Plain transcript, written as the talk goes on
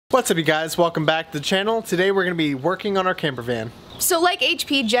What's up you guys, welcome back to the channel. Today we're going to be working on our camper van. So like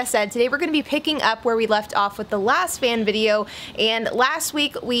HP just said, today we're going to be picking up where we left off with the last van video, and last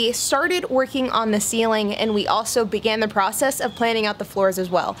week we started working on the ceiling and we also began the process of planning out the floors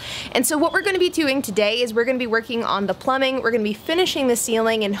as well. And so what we're going to be doing today is we're going to be working on the plumbing, we're going to be finishing the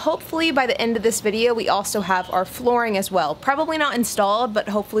ceiling, and hopefully by the end of this video we also have our flooring as well. Probably not installed, but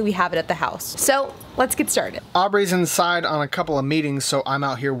hopefully we have it at the house. So let's get started. Aubrey's inside on a couple of meetings, so I'm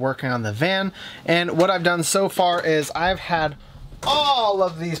out here working on the van, and what I've done so far is I've had all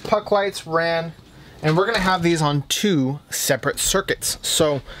of these puck lights ran, and we're gonna have these on two separate circuits.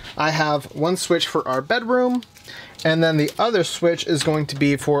 So I have one switch for our bedroom, and then the other switch is going to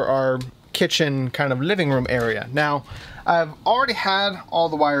be for our kitchen kind of living room area. Now I've already had all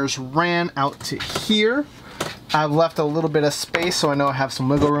the wires ran out to here. I've left a little bit of space so I know I have some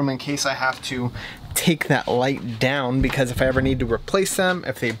wiggle room in case I have to take that light down, because if I ever need to replace them,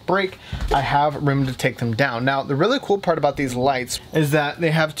 if they break, I have room to take them down. Now the really cool part about these lights is that they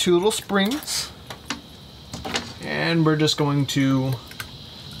have two little springs, and we're just going to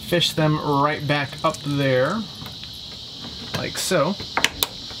fish them right back up there like so.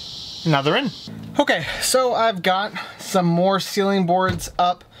 Now they're in. Okay, so I've got some more ceiling boards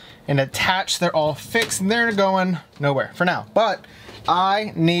up and attached. They're all fixed and they're going nowhere for now, but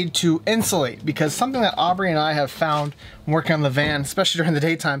I need to insulate, because something that Aubrey and I have found working on the van, especially during the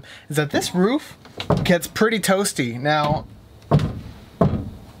daytime, is that this roof gets pretty toasty. Now,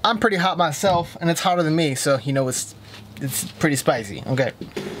 I'm pretty hot myself, and it's hotter than me, so you know it's pretty spicy, okay?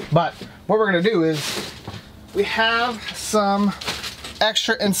 But what we're gonna do is we have some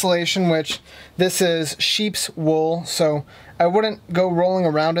extra insulation, which this is sheep's wool, so I wouldn't go rolling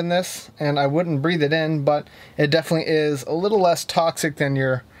around in this and I wouldn't breathe it in, but it definitely is a little less toxic than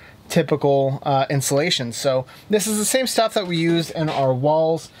your typical insulation. So this is the same stuff that we use in our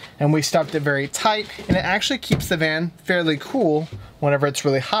walls, and we stuffed it very tight, and it actually keeps the van fairly cool whenever it's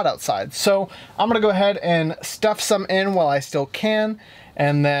really hot outside. So I'm gonna go ahead and stuff some in while I still can,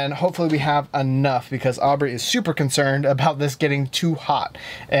 and then hopefully we have enough, because Aubrey is super concerned about this getting too hot,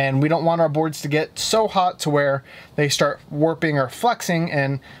 and we don't want our boards to get so hot to where they start warping or flexing,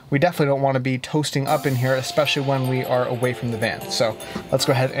 and we definitely don't want to be toasting up in here, especially when we are away from the van. So let's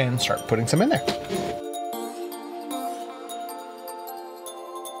go ahead and start putting some in there.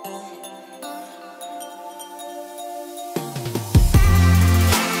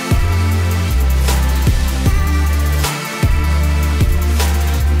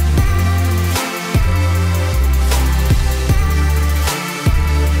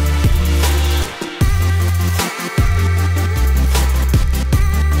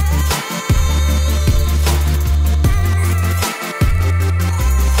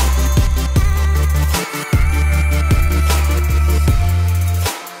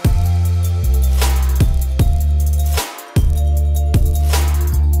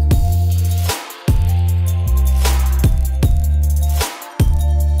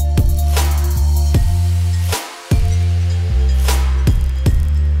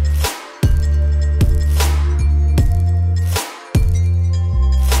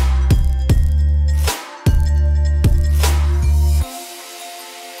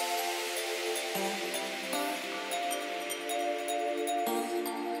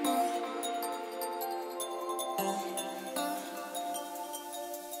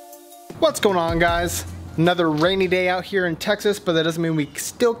 What's going on, guys? Another rainy day out here in Texas, but that doesn't mean we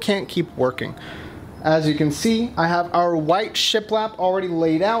still can't keep working. As you can see, I have our white shiplap already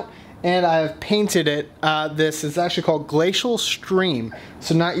laid out, and I have painted it. This is actually called Glacial Stream,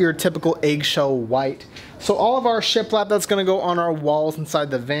 so not your typical eggshell white. So all of our shiplap that's going to go on our walls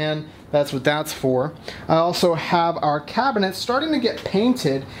inside the van, that's what that's for. I also have our cabinets starting to get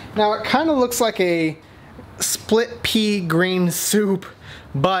painted. Now it kind of looks like a split pea green soup,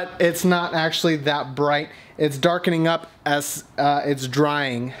 but it's not actually that bright. It's darkening up as it's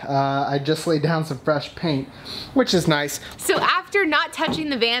drying. I just laid down some fresh paint, which is nice. So after not touching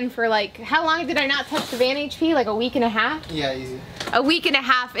the van for like, how long did I not touch the van, HP? Like a week and a half? Yeah, easy. A week and a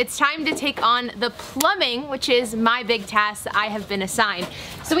half, it's time to take on the plumbing, which is my big task that I have been assigned.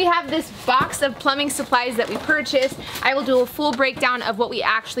 So we have this box of plumbing supplies that we purchased. I will do a full breakdown of what we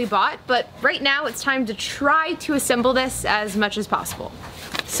actually bought, but right now it's time to try to assemble this as much as possible.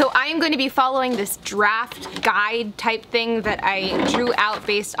 So I am going to be following this draft guide type thing that I drew out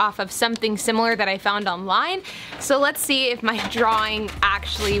based off of something similar that I found online. So let's see if my drawing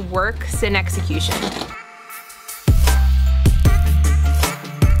actually works in execution.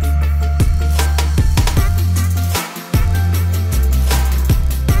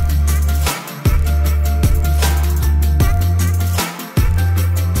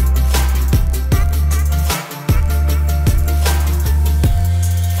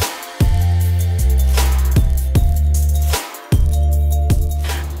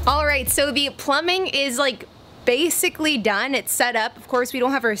 so the plumbing is like basically done. It's set up. Of course, we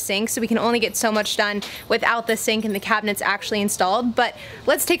don't have our sink, so we can only get so much done without the sink and the cabinets actually installed, but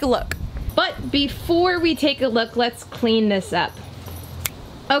let's take a look. But before we take a look, let's clean this up.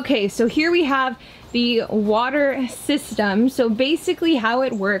 Okay, so here we have the water system. So basically how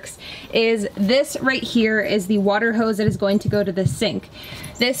it works is this right here is the water hose that is going to go to the sink.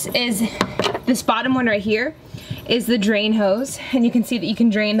 This bottom one right here is the drain hose, and you can see that you can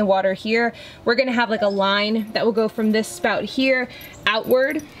drain the water here. We're gonna have like a line that will go from this spout here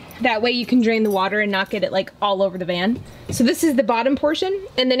outward. That way you can drain the water and not get it like all over the van. So this is the bottom portion,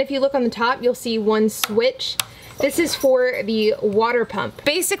 and then if you look on the top, you'll see one switch. This is for the water pump.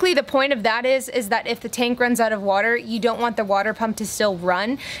 Basically the point of that is that if the tank runs out of water, you don't want the water pump to still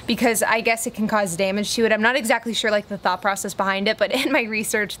run, because I guess it can cause damage to it. I'm not exactly sure like the thought process behind it, but in my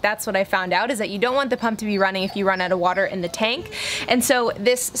research that's what I found out, is that you don't want the pump to be running if you run out of water in the tank. And so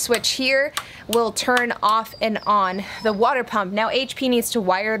this switch here will turn off and on the water pump. Now HP needs to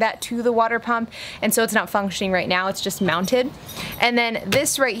wire that to the water pump, and so it's not functioning right now, it's just mounted. And then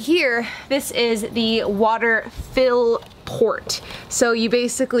this right here, this is the water fill port. So you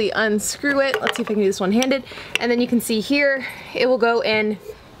basically unscrew it. Let's see if I can do this one-handed. And then you can see here, it will go in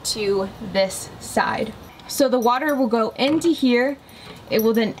to this side. So the water will go into here. It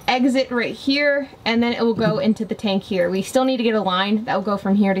will then exit right here, and then it will go into the tank here. We still need to get a line that will go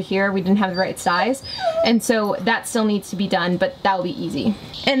from here to here. We didn't have the right size, and so that still needs to be done, but that will be easy.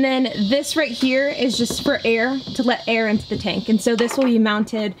 And then this right here is just for air, to let air into the tank. And so this will be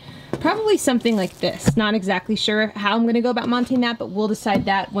mounted probably something like this. Not exactly sure how I'm gonna go about mounting that, but we'll decide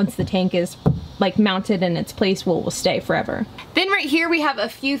that once the tank is like mounted in its place. Will stay forever. Then right here we have a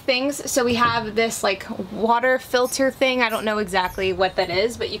few things. So we have this like water filter thing. I don't know exactly what that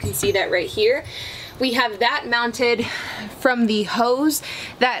is, but you can see that right here. We have that mounted from the hose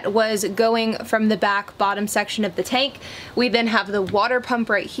that was going from the back bottom section of the tank. We then have the water pump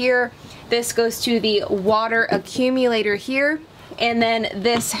right here. This goes to the water accumulator here, and then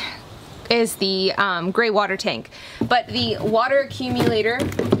this is the gray water tank. But the water accumulator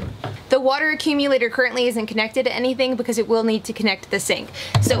currently isn't connected to anything because it will need to connect to the sink.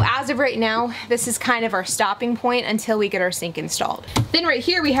 So as of right now, this is kind of our stopping point until we get our sink installed. Then right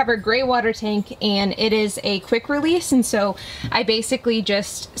here we have our gray water tank, and it is a quick release, and so I basically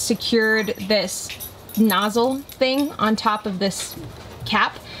just secured this nozzle thing on top of this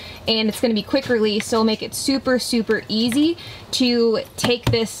cap, and it's going to be quick release, so it'll make it super easy to take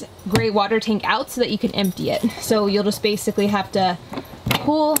this gray water tank out so that you can empty it. So you'll just basically have to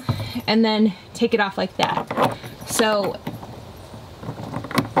pull and then take it off like that. So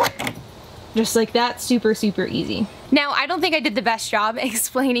just like that, super easy. Now, I don't think I did the best job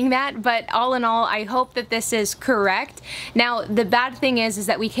explaining that, but all in all, I hope that this is correct. Now, the bad thing is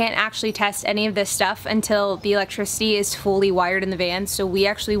that we can't actually test any of this stuff until the electricity is fully wired in the van, so we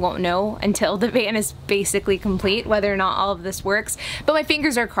actually won't know until the van is basically complete whether or not all of this works, but my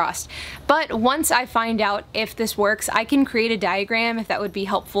fingers are crossed. But once I find out if this works, I can create a diagram if that would be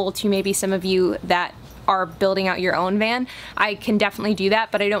helpful to maybe some of you that are building out your own van. I can definitely do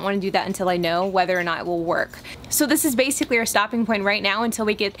that, but I don't want to do that until I know whether or not it will work. So this is basically our stopping point right now until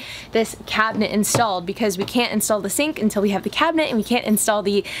we get this cabinet installed, because we can't install the sink until we have the cabinet, and we can't install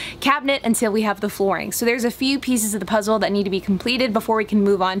the cabinet until we have the flooring. So there's a few pieces of the puzzle that need to be completed before we can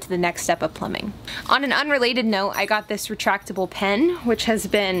move on to the next step of plumbing. On an unrelated note, I got this retractable pen, which has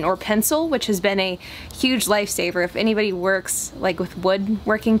been, or pencil, which has been a huge lifesaver. If anybody works like with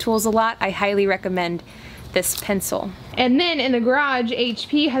woodworking tools a lot, I highly recommend this pencil. And then in the garage,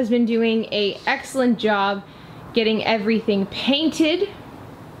 HP has been doing an excellent job getting everything painted.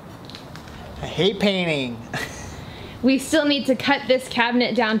 I hate painting. We still need to cut this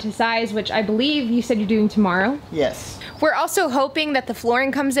cabinet down to size, which I believe you said you're doing tomorrow. Yes. We're also hoping that the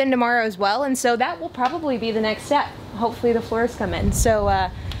flooring comes in tomorrow as well, and so that will probably be the next step. Hopefully the floors come in. So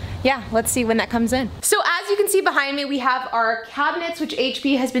yeah, let's see when that comes in. So as you can see behind me, we have our cabinets, which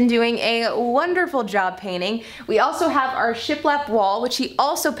HP has been doing a wonderful job painting. We also have our shiplap wall, which he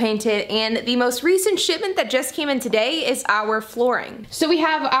also painted, and the most recent shipment that just came in today is our flooring. So we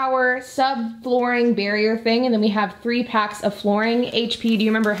have our sub-flooring barrier thing, and then we have 3 packs of flooring. HP, do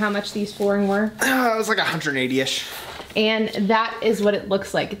you remember how much these flooring were? It was like 180-ish. And that is what it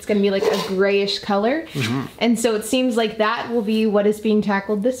looks like. It's gonna be like a grayish color. And so it seems like that will be what is being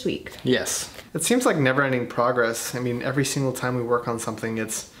tackled this week. Yes. It seems like never-ending progress. I mean, every single time we work on something,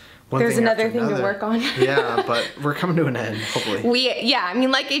 it's one There's thing another after thing another. to work on. Yeah, but we're coming to an end, hopefully. Yeah, I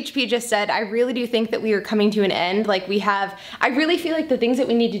mean, like HP just said, I really do think that we are coming to an end. Like I really feel like the things that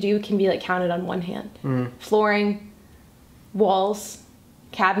we need to do can be like counted on one hand. Flooring, walls,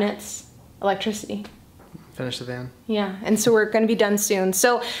 cabinets, electricity. Finish the van. Yeah, and so we're gonna be done soon.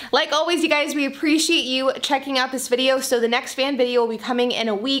 So like always, you guys, we appreciate you checking out this video. So the next van video will be coming in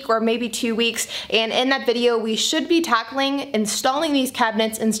a week or maybe 2 weeks. And in that video, we should be tackling installing these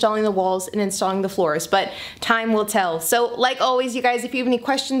cabinets, installing the walls, and installing the floors, but time will tell. So like always, you guys, if you have any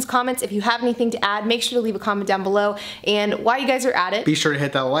questions, comments, if you have anything to add, make sure to leave a comment down below. And while you guys are at it, be sure to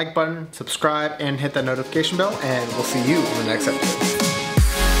hit that like button, subscribe, and hit that notification bell, and we'll see you in the next episode.